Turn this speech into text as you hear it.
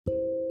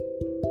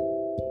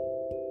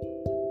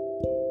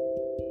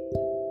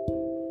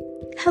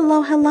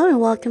Hello,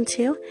 and welcome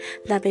to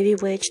the Baby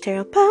Witch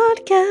Tarot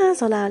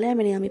Podcast. Hola,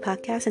 bienvenido a mi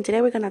podcast. And today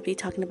we're going to be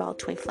talking about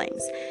twin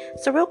flames.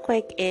 So real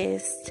quick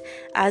it's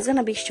going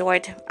to be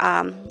short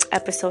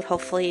episode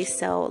hopefully.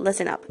 So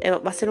listen up.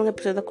 Va a ser un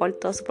episodio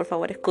corto, so por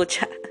favor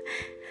escucha.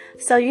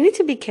 So you need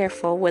to be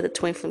careful with the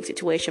twin flame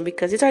situation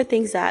because these are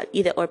things that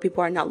either or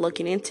people are not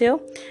looking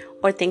into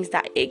or things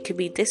that it could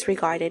be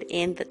disregarded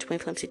in the twin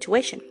flame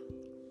situation.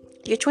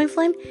 Your twin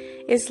flame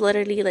is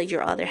literally like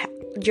your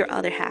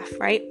other half,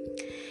 right?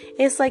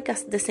 It's like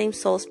the same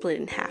soul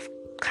split in half,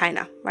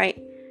 kinda, right?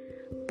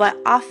 But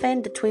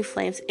often the twin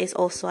flames is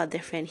also a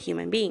different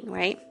human being,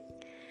 right?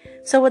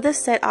 So with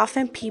this said,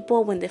 often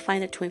people, when they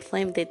find a twin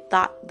flame, they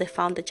thought they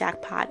found the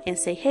jackpot and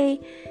say,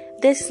 hey,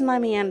 this is my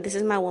man, this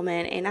is my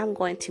woman, and I'm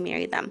going to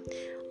marry them.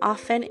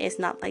 Often it's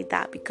not like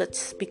that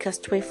because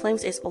twin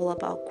flames is all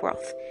about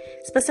growth,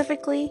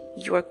 specifically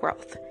your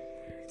growth.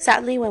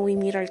 Sadly, when we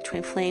meet our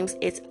twin flames,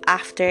 it's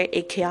after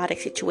a chaotic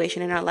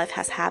situation in our life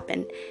has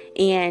happened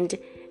and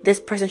this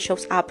person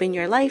shows up in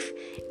your life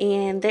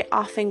and they're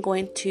often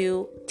going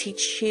to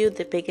teach you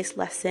the biggest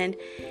lesson.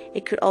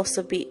 It could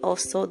also be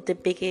the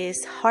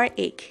biggest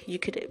heartache you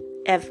could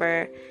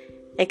ever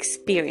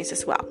experience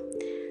as well.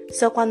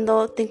 So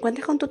cuando te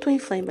encuentres con tu twin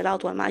flame,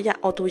 ¿verdad?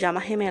 O tu llama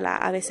gemela,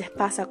 a veces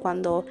pasa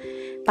cuando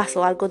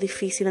pasó algo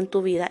difícil en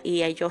tu vida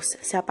y ellos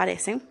se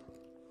aparecen.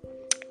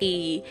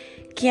 Y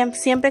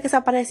siempre que se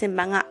aparecen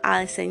van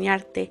a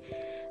enseñarte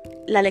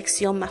la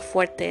lección más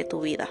fuerte de tu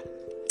vida.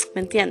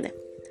 ¿Me entiendes?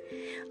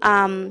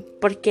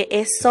 Porque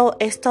eso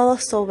es todo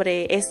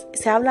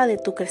se habla de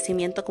tu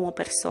crecimiento como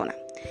persona.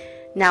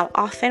 Now,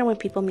 often when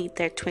people meet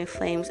their twin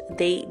flames,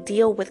 they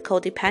deal with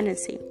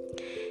codependency.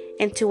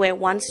 And to where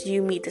once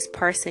you meet this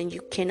person,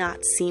 you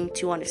cannot seem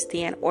to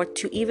understand or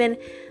to even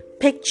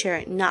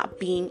picture not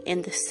being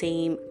in the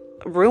same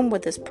room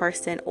with this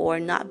person or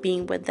not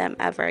being with them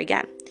ever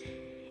again.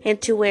 And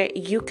to where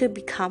you could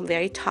become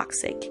very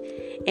toxic.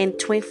 And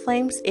twin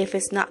flames, if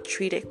it's not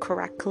treated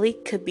correctly,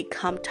 could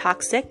become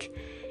toxic.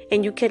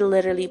 And you could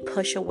literally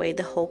push away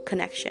the whole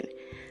connection.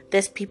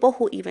 There's people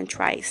who even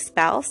try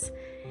spells.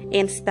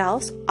 And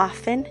spells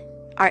often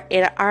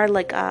are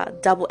like a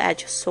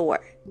double-edged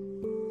sword,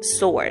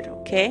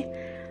 okay?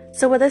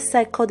 So with this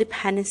said,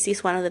 codependency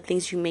is one of the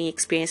things you may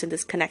experience in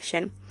this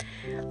connection.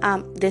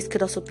 This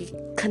could also be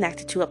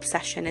connected to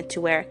obsession and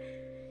to where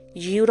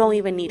you don't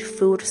even need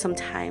food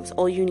sometimes.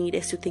 All you need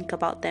is to think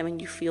about them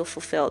and you feel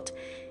fulfilled.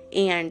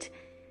 And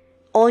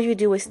all you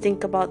do is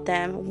think about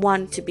them,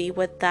 want to be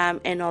with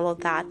them, and all of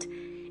that.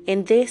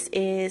 And this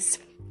is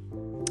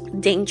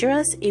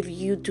dangerous if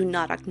you do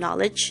not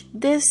acknowledge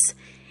this.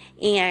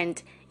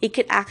 And it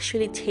could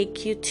actually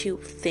take you to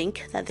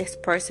think that this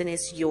person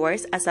is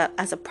yours as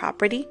a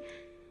property,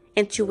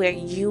 and to where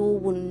you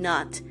will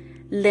not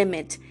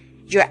limit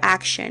your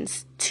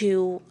actions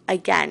to,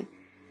 again,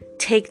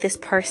 take this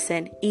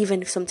person,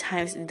 even if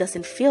sometimes it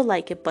doesn't feel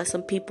like it, but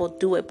some people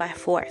do it by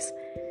force.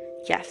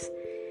 Yes.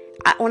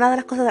 Una de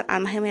las cosas del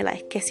alma gemela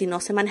es que si no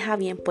se maneja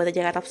bien puede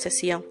llegar a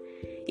obsesión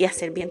y a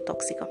ser bien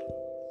tóxico.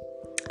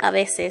 A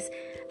veces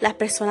las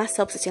personas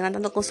se obsesionan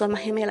tanto con su alma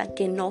gemela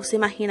que no se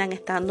imaginan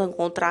estando en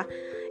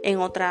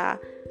otro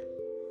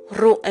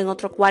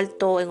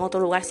cuarto, en otro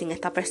lugar sin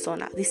esta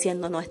persona,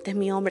 diciendo, no, este es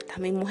mi hombre, esta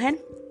es mi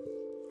mujer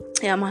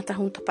y vamos a estar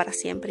juntos para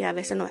siempre. Y a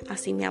veces no es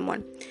así, mi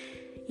amor.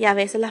 Y a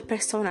veces las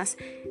personas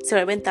se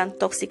vuelven tan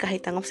tóxicas y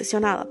tan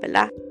obsesionadas,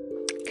 ¿verdad?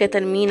 Que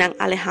terminan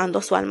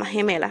alejando su alma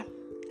gemela.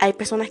 Hay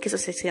personas que se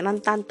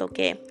obsesionan tanto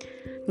que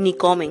ni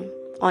comen,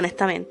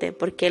 honestamente,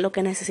 porque lo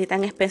que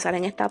necesitan es pensar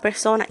en esta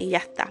persona y ya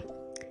está.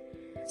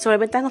 Se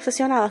vuelven tan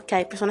obsesionados que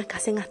hay personas que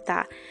hacen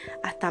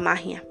hasta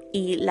magia.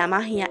 Y la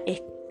magia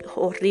es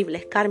horrible,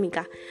 es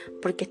kármica,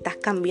 porque estás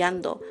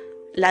cambiando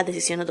las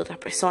decisiones de otras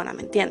personas,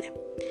 ¿me entiendes?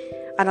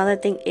 Another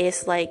thing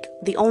is like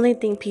the only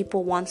thing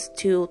people want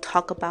to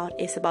talk about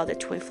is about their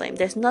twin flame.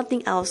 There's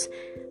nothing else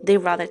they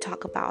rather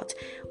talk about.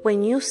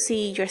 When you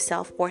see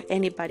yourself or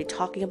anybody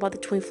talking about the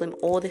twin flame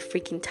all the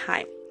freaking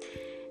time,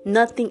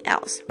 nothing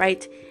else,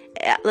 right?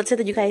 Let's say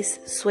that you guys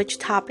switch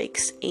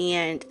topics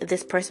and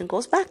this person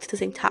goes back to the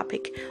same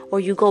topic, or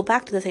you go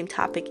back to the same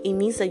topic. It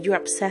means that you're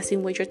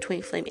obsessing with your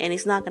twin flame and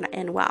it's not going to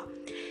end well.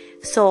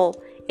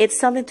 So it's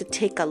something to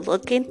take a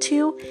look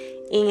into.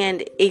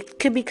 And it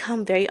could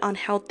become very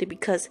unhealthy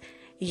because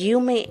you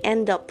may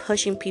end up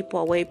pushing people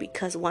away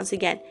because once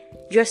again,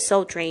 you're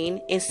so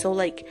drained and so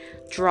like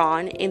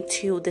drawn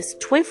into this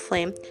twin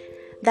flame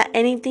that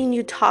anything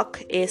you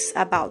talk is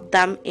about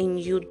them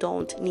and you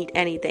don't need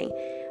anything.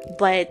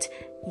 But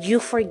you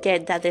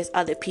forget that there's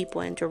other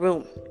people in the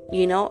room.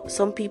 You know,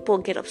 some people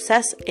get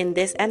obsessed in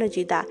this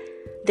energy that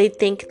they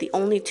think the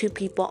only two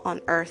people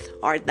on earth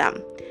are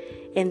them.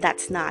 And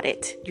that's not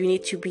it. You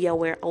need to be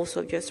aware also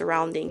of your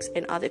surroundings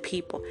and other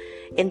people.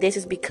 And this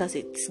is because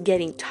it's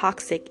getting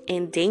toxic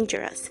and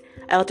dangerous.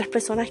 Hay otras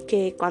personas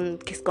que cuando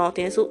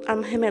tienen su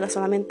alma gemela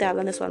solamente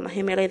hablan de su alma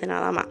gemela y de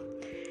nada más.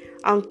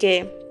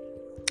 Aunque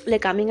le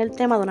cambien el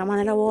tema de una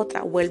manera u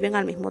otra, vuelven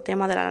al mismo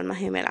tema de la alma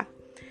gemela.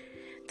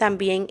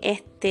 También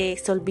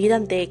se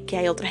olvidan de que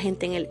hay otra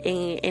gente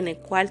en el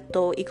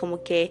cuarto y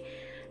como que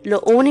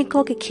Lo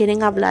único que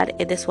quieren hablar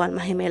es de su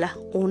alma gemela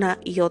una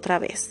y otra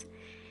vez.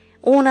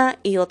 Una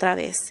y otra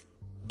vez.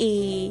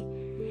 Y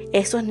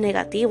eso es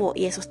negativo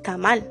y eso está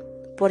mal,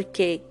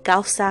 porque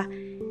causa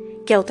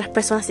que otras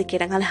personas se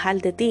quieran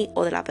alejar de ti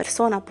o de la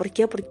persona. ¿Por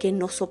qué? Porque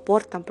no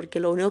soportan, porque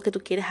lo único que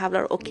tú quieres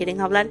hablar o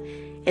quieren hablar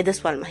es de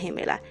su alma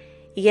gemela.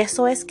 Y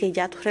eso es que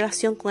ya tu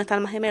relación con esta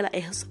alma gemela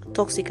es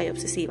tóxica y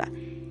obsesiva.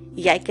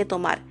 Y hay que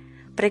tomar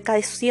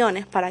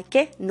precauciones para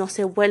que no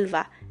se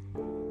vuelva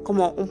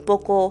como un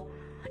poco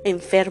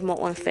enfermo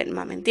o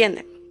enferma, ¿me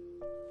entienden?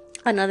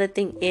 Another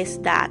thing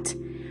is that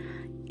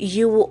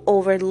you will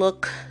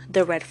overlook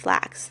the red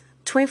flags.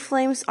 Twin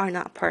flames are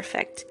not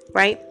perfect,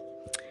 right?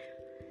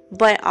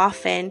 But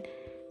often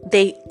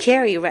they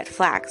carry red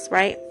flags,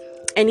 right?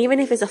 And even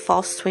if it's a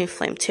false twin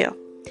flame too.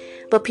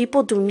 But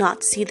people do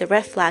not see the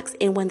red flags,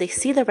 and when they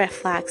see the red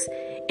flags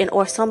and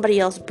or somebody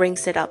else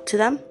brings it up to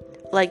them,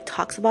 like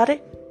talks about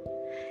it,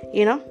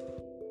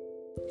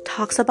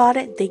 talks about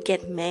it, they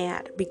get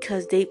mad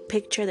because they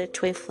picture their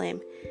twin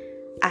flame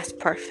as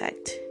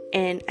perfect.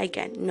 And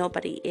again,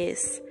 nobody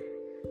is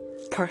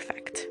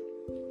perfect.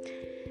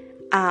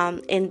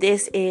 And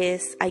this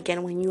is,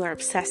 again, when you are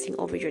obsessing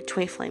over your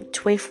twin flame.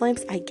 Twin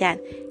flames, again,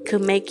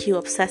 could make you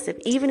obsessive,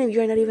 even if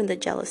you're not even the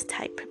jealous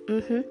type.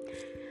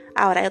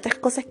 Ahora, hay otras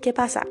cosas que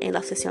pasa en la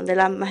obsesión de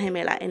la alma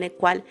gemela, en el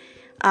cual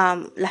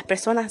las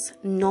personas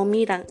no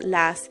miran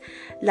las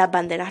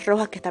banderas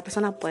rojas que esta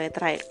persona puede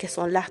traer, que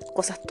son las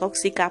cosas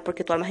tóxicas,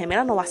 porque tu alma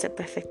gemela no va a ser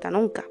perfecta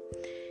nunca.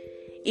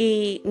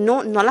 Y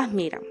no las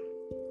miran.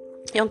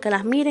 Y aunque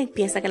las miren,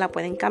 piensan que la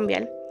pueden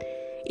cambiar.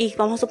 Y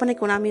vamos a suponer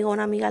que un amigo o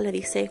una amiga le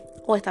dice,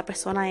 esta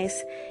persona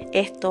es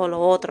esto o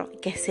lo otro,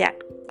 que sea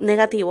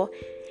negativo.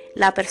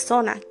 La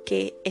persona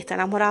que está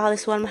enamorada de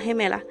su alma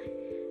gemela,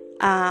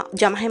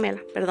 llama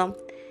gemela,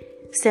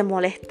 se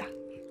molesta.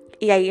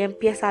 Y ahí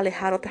empieza a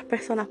alejar a otras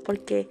personas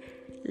porque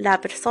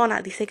la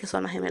persona dice que su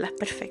alma gemela es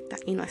perfecta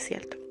y no es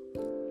cierto.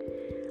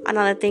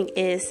 Another thing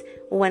is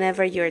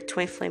whenever your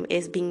twin flame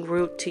is being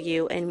rude to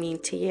you and mean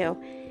to you,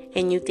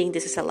 and you think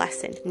this is a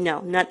lesson.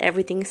 No, not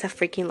everything is a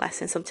freaking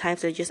lesson.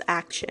 Sometimes they're just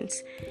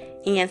actions.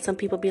 And some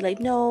people be like,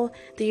 no,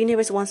 the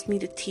universe wants me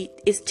to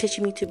is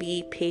teaching me to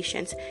be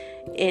patient.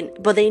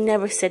 But they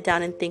never sit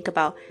down and think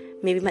about,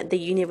 maybe the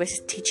universe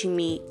is teaching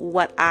me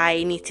what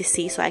I need to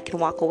see so I can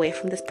walk away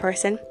from this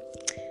person.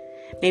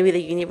 Maybe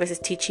the universe is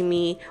teaching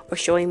me or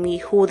showing me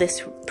who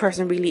this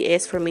person really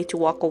is for me to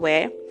walk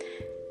away.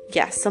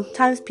 Yes,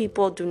 sometimes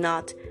people do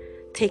not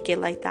take it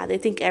like that. They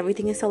think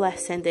everything is a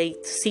lesson. They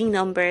see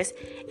numbers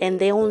and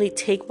they only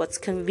take what's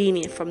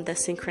convenient from the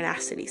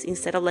synchronicities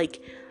instead of like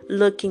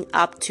looking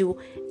up to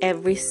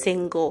every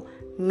single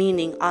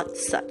meaning on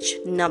such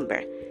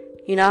number.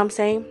 You know what I'm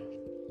saying?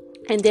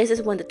 And this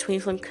is when the twin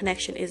flame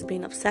connection is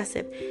being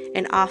obsessive,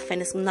 and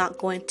often it's not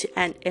going to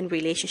end in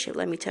relationship,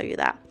 let me tell you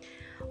that.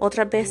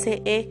 Otras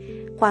veces es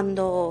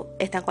cuando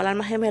están con la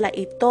alma gemela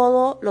y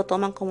todo lo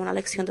toman como una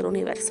lección del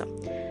universo.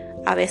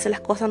 A veces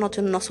las cosas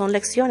no son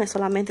lecciones,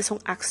 solamente son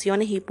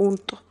acciones y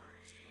punto.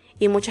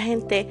 Y mucha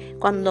gente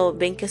cuando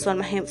ven que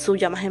su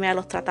llama gemela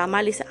los trata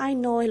mal, dice, ay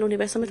no, el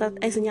universo me está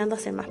enseñando a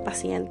ser más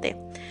paciente.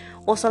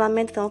 O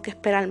solamente tengo que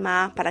esperar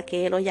más para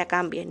que él o ella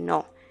cambie.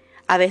 No.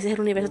 A veces el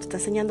universo te está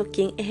enseñando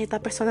quién es esta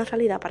persona en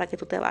realidad para que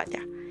tú te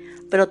vayas.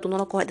 Pero tú no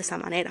lo coges de esa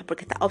manera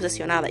porque estás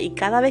obsesionada. Y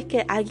cada vez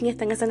que alguien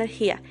está en esa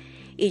energía,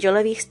 y yo lo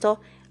he visto,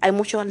 hay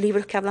muchos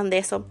libros que hablan de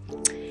eso,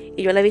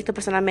 y yo lo he visto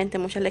personalmente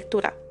en muchas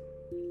lecturas,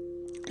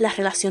 la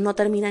relación no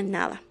termina en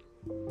nada.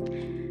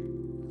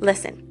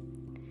 Listen,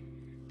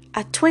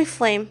 a twin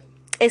flame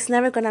is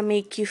never going to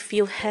make you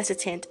feel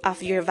hesitant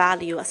of your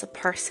value as a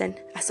person,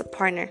 as a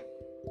partner.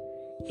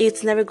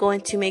 It's never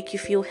going to make you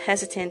feel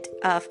hesitant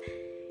of,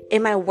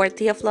 am I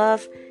worthy of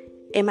love?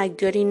 Am I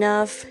good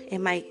enough?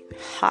 Am I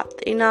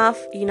hot enough?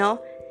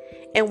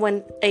 And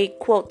when a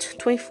quote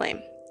twin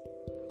flame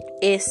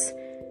is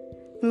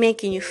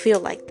making you feel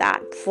like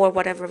that for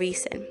whatever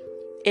reason,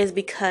 is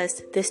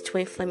because this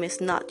twin flame is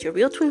not your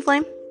real twin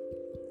flame,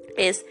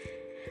 is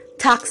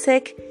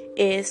toxic,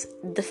 is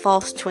the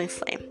false twin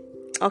flame.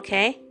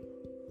 Okay?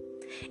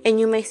 And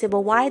you may say,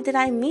 but why did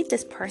I meet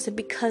this person?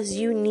 Because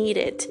you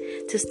needed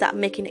to stop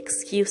making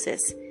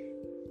excuses.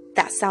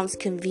 That sounds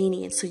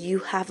convenient, so you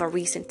have a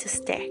reason to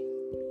stay.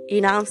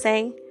 You know what I'm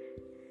saying?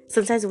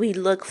 Sometimes we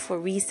look for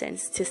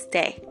reasons to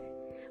stay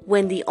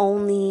when the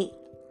only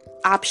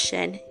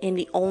option and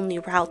the only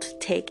route to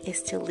take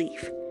is to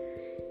leave.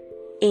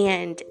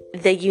 And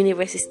the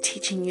universe is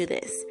teaching you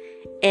this.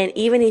 And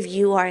even if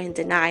you are in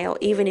denial,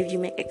 even if you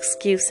make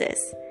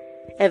excuses,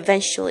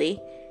 eventually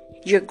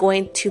you're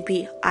going to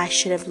be, I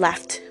should have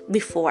left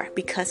before.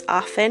 Because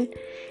often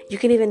you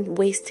can even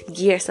waste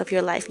years of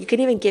your life. You can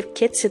even give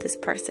kids to this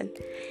person.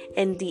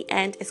 And the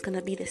end is going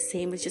to be the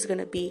same. It's just going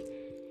to be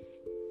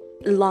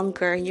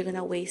longer, and you're going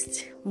to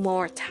waste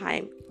more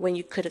time when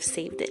you could have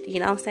saved it. You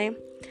know what I'm saying?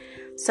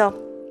 So,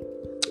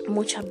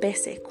 muchas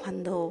veces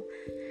cuando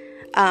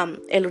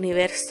el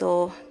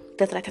universo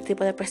te trae este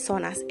tipo de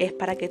personas es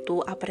para que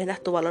tú aprendas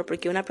tu valor,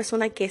 porque una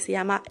persona que se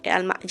llama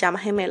llama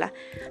gemela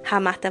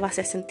jamás te va a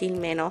hacer sentir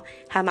menos,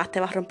 jamás te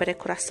va a romper el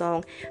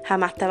corazón,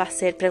 jamás te va a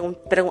hacer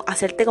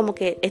hacerte como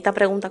que esta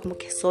pregunta como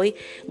que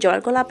yo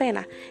valgo la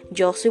pena,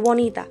 yo soy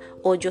bonita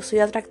o yo soy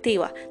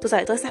atractiva. Tú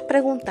sabes, todas esas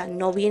preguntas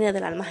no vienen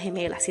del alma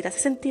gemela. Si te hace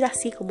sentir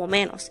así como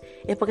menos,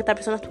 es porque esta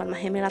persona es tu alma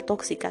gemela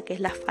tóxica, que es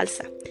la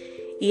falsa,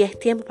 y es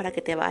tiempo para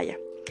que te vaya.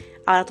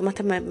 Ahora tú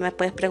me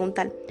puedes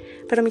preguntar,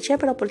 pero Michelle,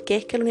 ¿pero por qué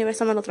es que el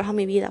universo me lo trajo a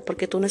mi vida?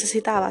 Porque tú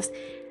necesitabas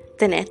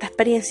tener esta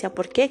experiencia.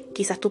 ¿Por qué?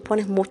 Quizás tú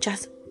pones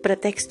muchos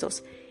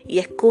pretextos y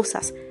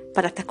excusas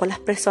para estar con las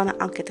personas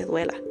aunque te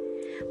duela.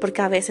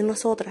 Porque a veces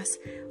nosotras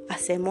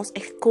hacemos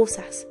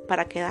excusas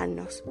para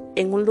quedarnos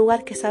en un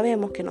lugar que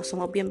sabemos que no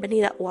somos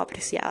bienvenidas o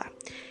apreciadas.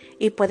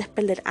 Y puedes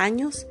perder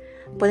años,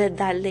 puedes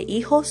darle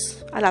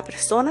hijos a la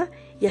persona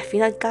y al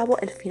fin y al cabo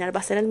el final va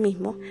a ser el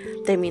mismo.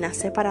 Terminan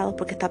separados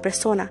porque esta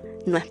persona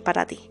no es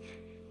para ti.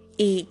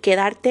 Y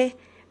quedarte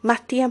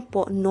más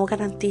tiempo no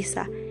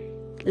garantiza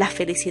la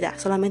felicidad,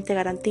 solamente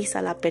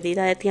garantiza la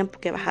pérdida de tiempo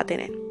que vas a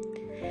tener.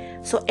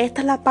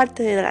 Esta es la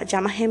parte de la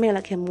llama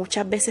gemela que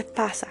muchas veces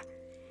pasa,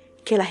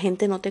 que la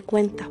gente no te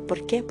cuenta.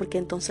 ¿Por qué? Porque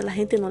entonces a la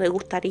gente no le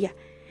gustaría.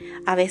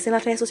 A veces en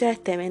las redes sociales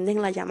te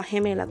venden la llama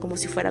gemela como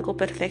si fuera algo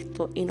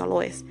perfecto y no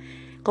lo es.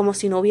 Como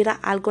si no hubiera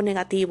algo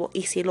negativo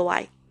y sí lo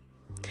hay.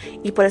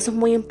 Y por eso es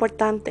muy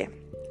importante,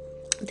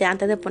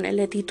 antes de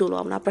ponerle título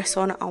a una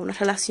persona, a una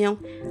relación,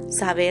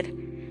 saber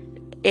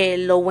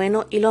lo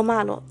bueno y lo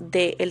malo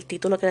del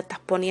título que le estás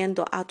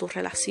poniendo a tu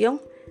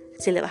relación.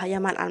 Si le vas a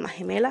llamar alma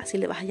gemela, si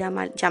le vas a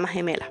llamar llama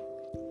gemela.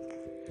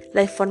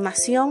 La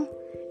información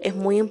es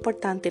muy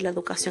importante y la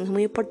educación es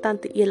muy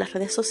importante, y en las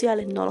redes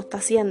sociales no lo está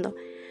haciendo,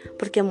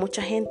 porque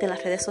mucha gente en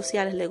las redes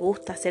sociales le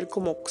gusta hacer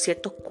como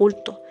ciertos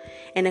cultos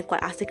en el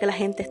cual hace que la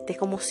gente esté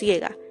como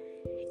ciega,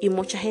 y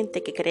mucha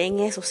gente que cree en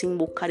eso sin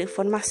buscar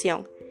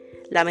información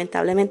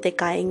lamentablemente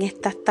cae en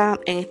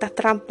estas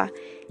trampas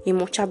y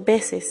muchas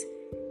veces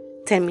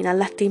terminan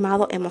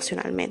lastimados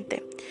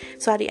emocionalmente.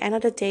 So at the end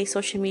of the day,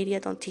 social media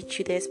don't teach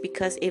you this,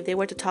 because if they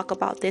were to talk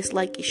about this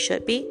like it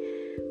should be,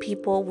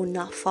 people would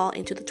not fall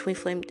into the twin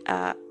flame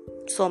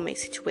soulmate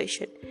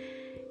situation.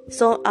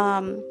 So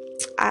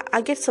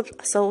I get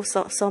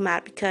so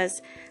mad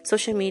because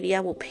social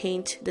media will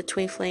paint the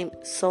twin flame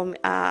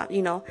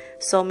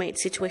soulmate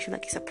situation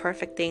like it's a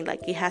perfect thing,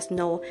 like it has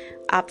no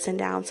ups and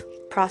downs,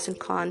 pros and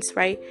cons,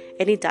 right?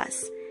 And it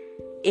does.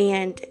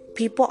 And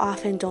people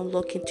often don't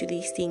look into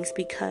these things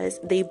because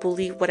they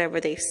believe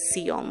whatever they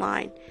see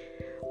online.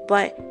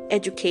 But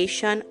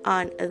education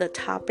on the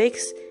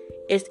topics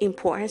is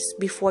important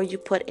before you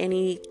put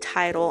any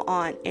title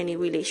on any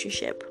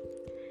relationship.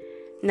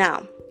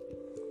 Now,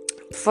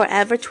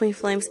 forever twin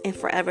flames and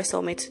forever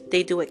soulmates,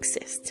 they do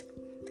exist.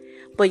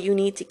 But you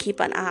need to keep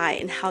an eye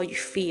on how you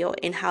feel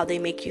and how they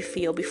make you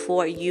feel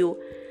before you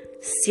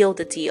seal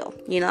the deal.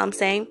 You know what I'm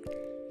saying?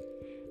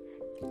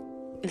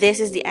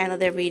 This is the end of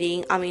the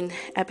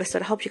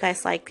episode. I hope you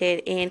guys liked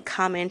it, and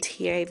comment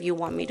here if you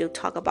want me to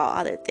talk about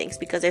other things,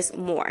 because there's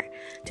more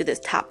to this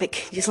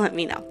topic. Just let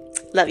me know.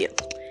 Love you.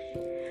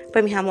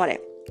 Pues mis amores,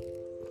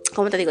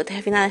 como te digo, este es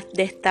el final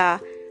de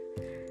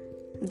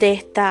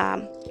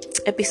esta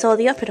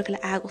episodio. Espero que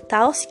les haya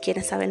gustado. Si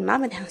quieren saber más,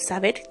 me dejan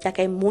saber, ya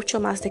que hay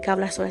mucho más de qué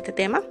hablar sobre este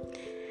tema.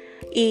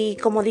 Y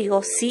como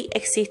digo, sí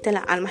existen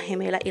las almas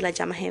gemelas y las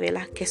llamas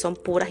gemelas que son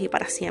puras y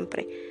para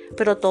siempre,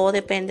 pero todo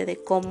depende de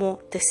cómo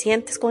te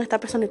sientes con esta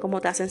persona y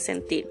cómo te hacen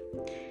sentir.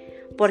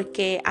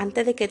 Porque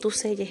antes de que tú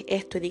selles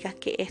esto y digas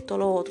que esto o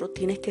lo otro,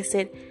 tienes que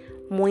ser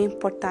muy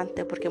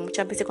importante, porque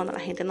muchas veces cuando la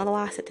gente no lo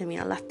hace,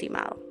 terminan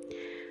lastimados.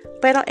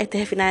 Pero este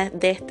es el final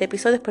de este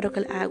episodio. Espero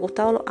que les haya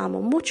gustado. Lo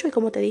amo mucho. Y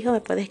como te dije, me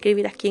puedes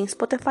escribir aquí en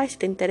Spotify si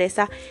te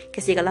interesa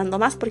que siga hablando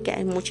más, porque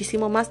hay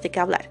muchísimo más de qué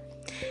hablar.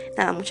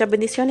 Nada, muchas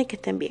bendiciones y que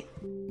estén bien.